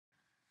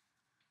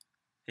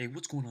Hey,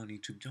 what's going on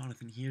YouTube?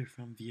 Jonathan here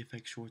from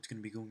VFX Shorts. Going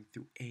to be going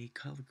through a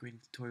color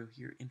grading tutorial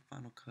here in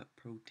Final Cut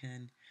Pro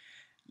 10.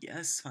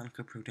 Yes, Final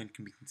Cut Pro 10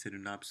 can be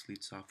considered an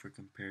obsolete software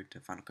compared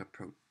to Final Cut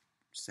Pro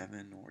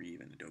 7 or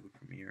even Adobe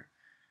Premiere.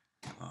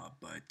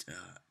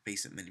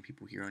 Basically, many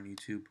people here on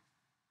YouTube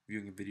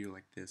viewing a video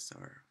like this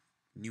are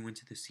new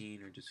into the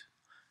scene or just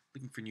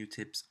looking for new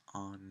tips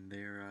on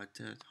their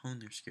to hone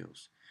their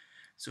skills.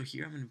 So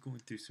here I'm going to be going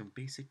through some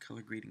basic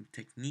color grading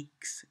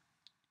techniques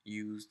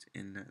used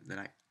in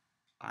that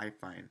I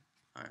find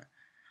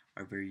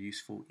are very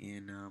useful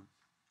in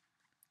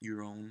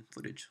your own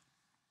footage.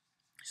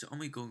 So I'm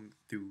going to go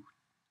through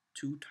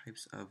two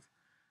types of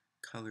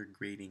color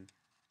grading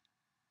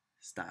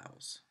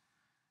styles.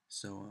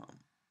 So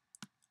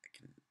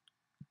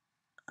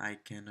I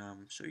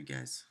can show you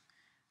guys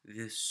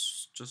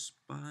this just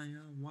by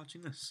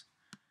watching this.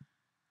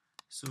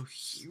 So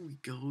here we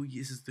go.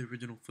 This is the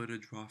original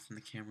footage raw from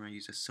the camera. I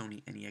use a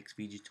Sony NEX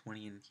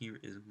VG20, and here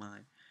is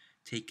my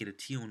take it a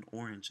teal and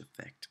orange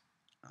effect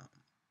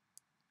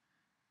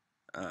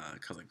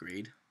color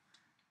grade.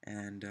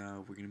 And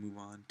we're going to move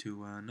on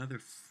to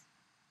another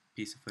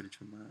piece of footage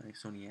from my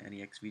Sony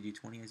NEX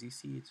VG20. As you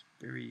see, it's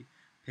very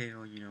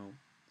pale,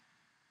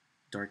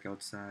 dark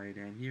outside.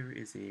 And here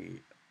is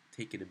a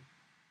take it a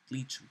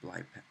bleach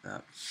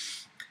bypass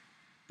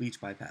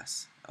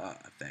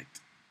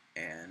effect.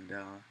 And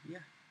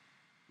yeah,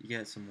 you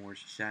get some more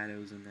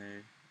shadows in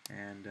there,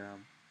 and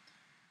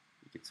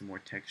you get some more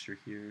texture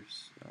here.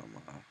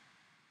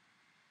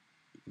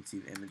 You can see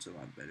the image a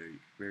lot better.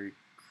 Very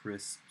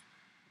crisp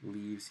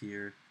leaves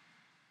here.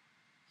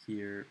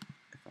 Here,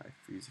 if I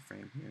freeze the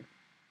frame here,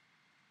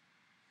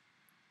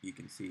 you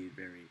can see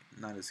very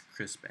not as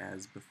crisp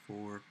as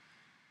before.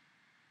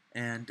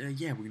 And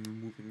yeah, we're going to be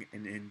moving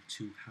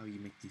into how you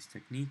make these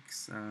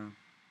techniques.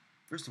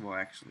 First of all,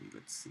 actually,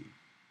 let's see.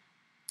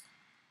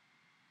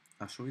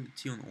 I'll show you the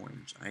teal and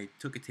orange. I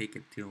took a take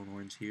at teal and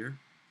orange here,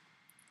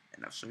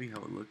 and I'll show you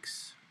how it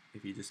looks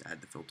if you just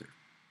add the filter.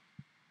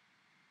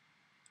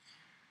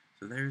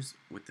 So there's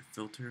with the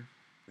filter,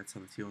 that's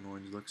how the teal and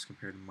orange looks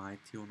compared to my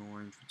teal and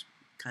orange, which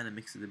kind of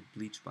mixes the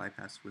bleach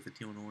bypass with the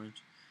teal and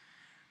orange.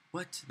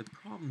 But the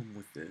problem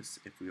with this,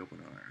 if we open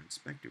our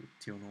inspector with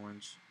teal and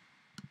orange,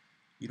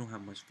 you don't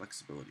have much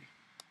flexibility.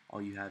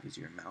 All you have is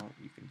your amount.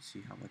 You can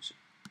see how much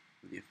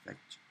of the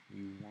effect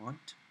you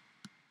want.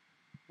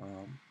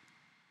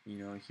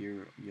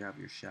 Here you have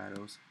your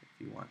shadows.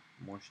 If you want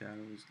more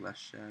shadows, less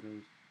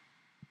shadows.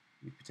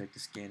 You protect the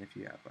skin if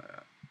you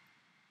have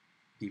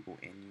people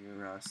in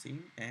your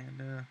scene.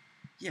 And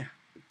yeah,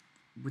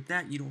 with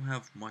that you don't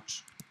have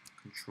much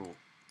control.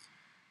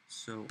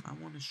 So I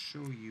want to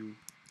show you.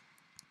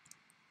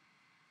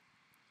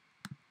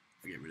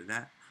 I'll get rid of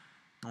that.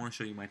 I want to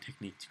show you my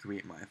technique to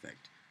create my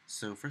effect.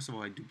 So first of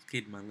all, I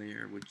duplicated my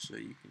layer, which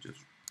you can just,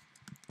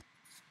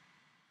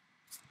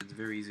 it's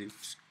very easy,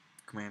 just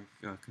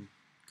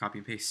copy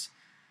and paste,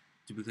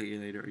 duplicate your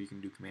layer, or you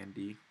can do Command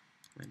D,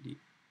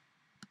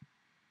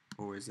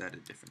 or is that a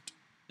different,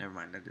 never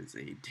mind, that is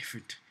a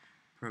different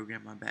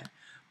program, my bad.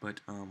 But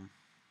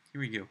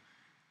here we go.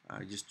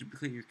 Just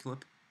duplicate your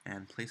clip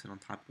and place it on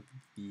top of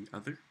the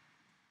other,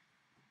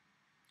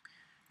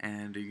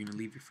 and you're going to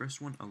leave your first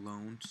one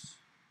alone.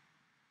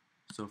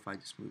 So if I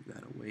just move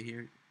that away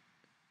here,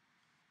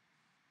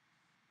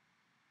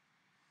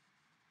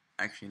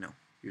 actually no,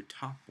 your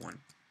top one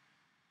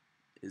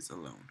is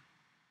alone.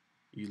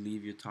 You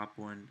leave your top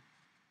one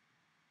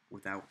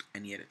without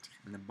any edit,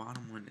 and the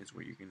bottom one is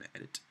where you're going to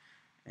edit.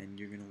 And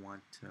you're going to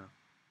want to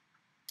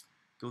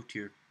go to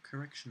your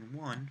correction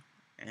 1,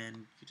 and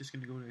you're just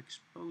going to go to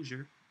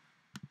exposure,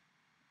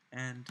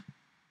 and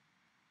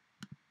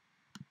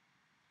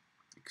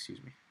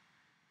excuse me,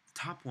 the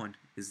top one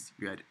is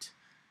your edit.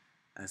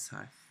 As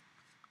I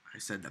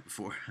said that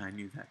before, I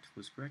knew that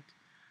was correct.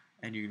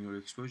 And you're going to go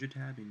to exposure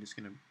tab, and you're just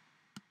going to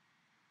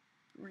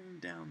bring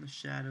down the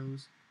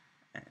shadows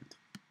and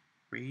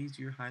raise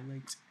your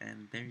highlights,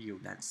 and there you go.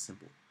 That's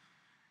simple.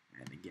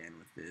 And again,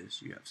 with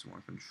this, you have some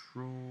more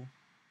control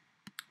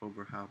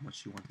over how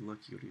much you want to look.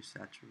 You go to your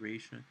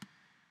saturation.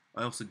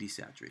 I also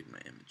desaturated my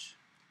image.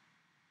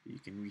 You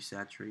can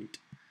resaturate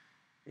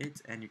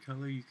it, and your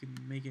color, you can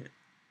make it.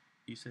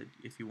 You said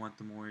if you want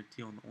the more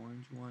teal and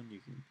orange one, you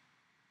can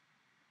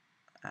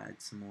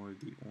add some more of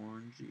the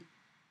orangey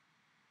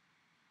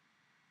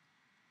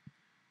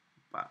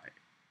by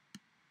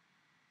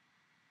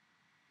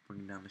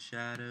bringing down the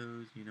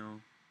shadows,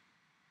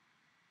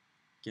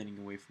 getting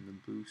away from the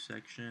blue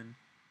section.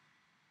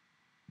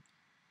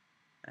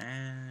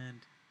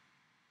 And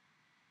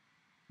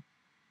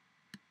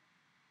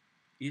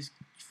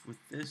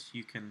with this,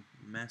 you can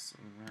mess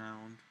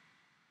around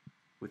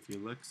with your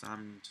looks.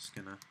 I'm just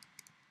gonna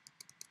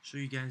show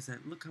you guys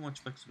that. Look how much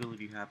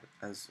flexibility you have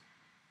as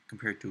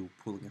compared to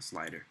pulling a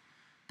slider,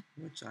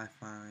 which I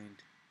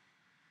find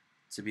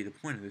to be the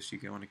point of this.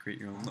 You want to create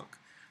your own look.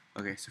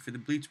 Okay, so for the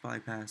bleach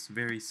bypass,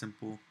 very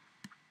simple.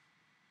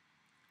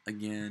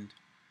 Again,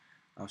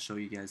 I'll show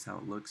you guys how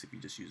it looks if you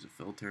just use a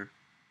filter.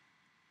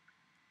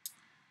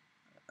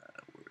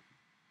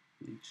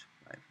 Bleach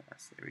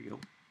bypass, there we go.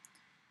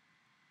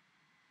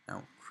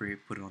 I'll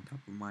put it on top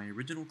of my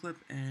original clip,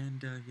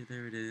 and yeah,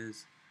 there it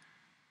is.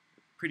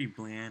 Pretty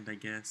bland, I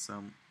guess.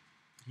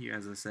 Here,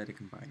 as I said, it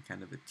combined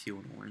kind of a teal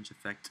and orange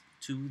effect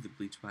to the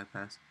bleach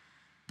bypass.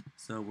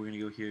 So we're gonna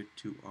go here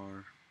to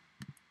our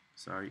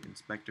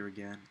inspector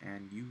again,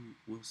 and you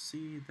will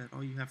see that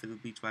all you have for the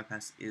bleach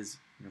bypass is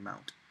your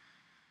mount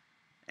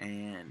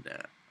and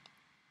a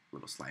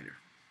little slider.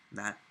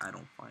 That I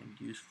don't find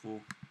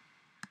useful,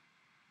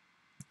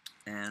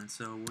 and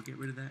so we'll get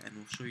rid of that, and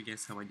we'll show you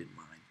guys how I did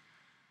mine.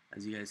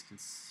 As you guys can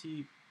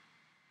see,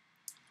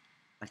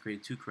 I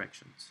created 2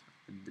 corrections.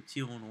 The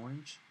teal and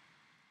orange,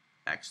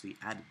 actually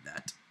added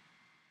that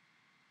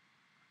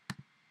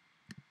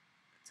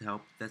to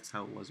help. That's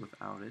how it was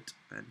without it,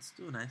 and it's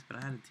still nice, but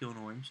I added teal and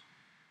orange.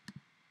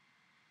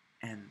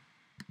 And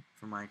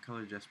for my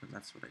color adjustment,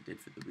 that's what I did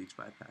for the bleach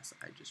bypass.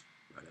 I just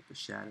brought up the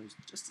shadows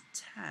just a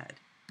tad,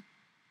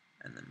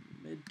 and then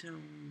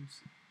midtones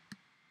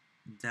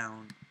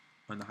down,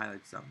 and the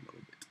highlights down a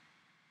little bit.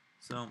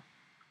 So,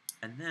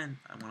 and then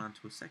I went on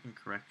to a second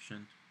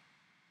correction.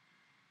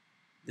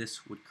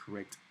 This would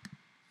correct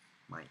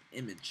my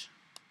image.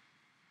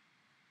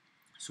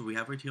 So we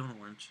have our teal and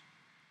orange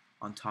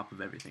on top of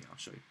everything. I'll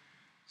show you.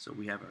 So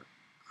we have our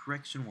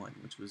correction 1,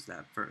 which was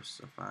that first.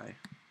 So if I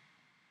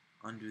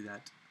undo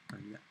that,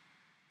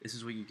 this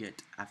is what you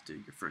get after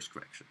your first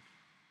correction.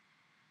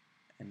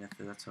 And if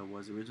that's how it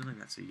was originally,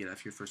 that's how you get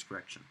after your first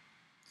correction.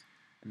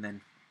 And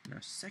then in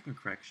our second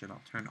correction,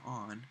 I'll turn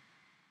on,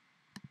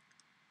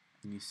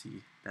 and you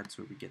see that's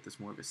where we get this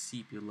more of a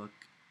sepia look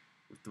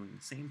with doing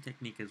the same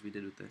technique as we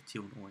did with the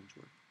teal and orange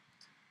one.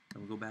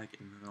 And we'll go back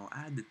and then I'll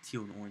add the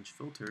teal and orange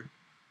filter,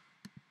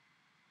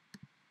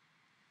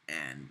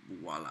 and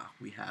voila,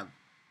 we have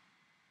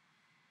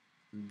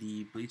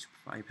the bleach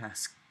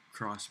bypass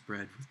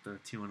crossbred with the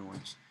teal and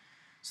orange.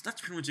 So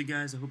that's pretty much it,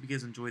 guys. I hope you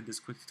guys enjoyed this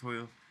quick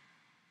tutorial.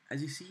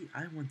 As you see,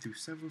 I went through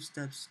several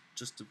steps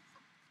just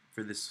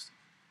for this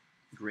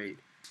grade,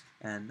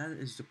 and that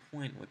is the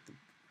point with the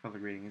color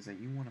grading, is that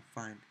you want to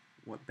find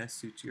what best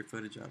suits your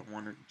footage. I don't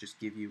want to just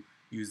give you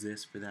use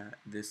this for that,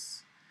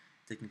 this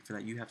technique for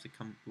that. You have to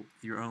come up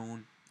with your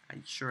own.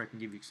 I'm sure I can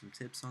give you some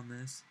tips on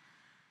this,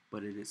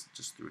 but it is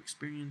just through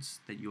experience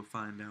that you'll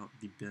find out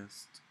the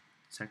best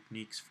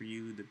techniques for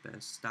you, the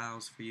best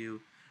styles for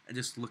you, and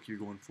just look you're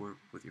going for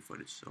with your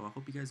footage. So I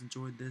hope you guys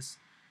enjoyed this.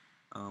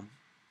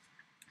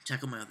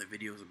 Check out my other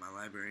videos in my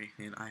library,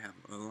 and I have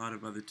a lot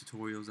of other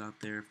tutorials out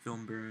there,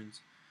 film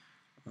burns.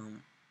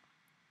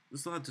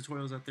 There's a lot of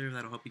tutorials out there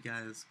that'll help you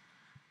guys,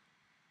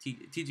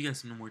 teach you guys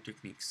some more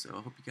techniques. So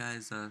I hope you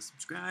guys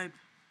subscribe,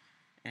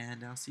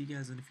 and I'll see you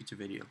guys in a future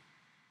video.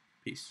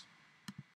 Peace.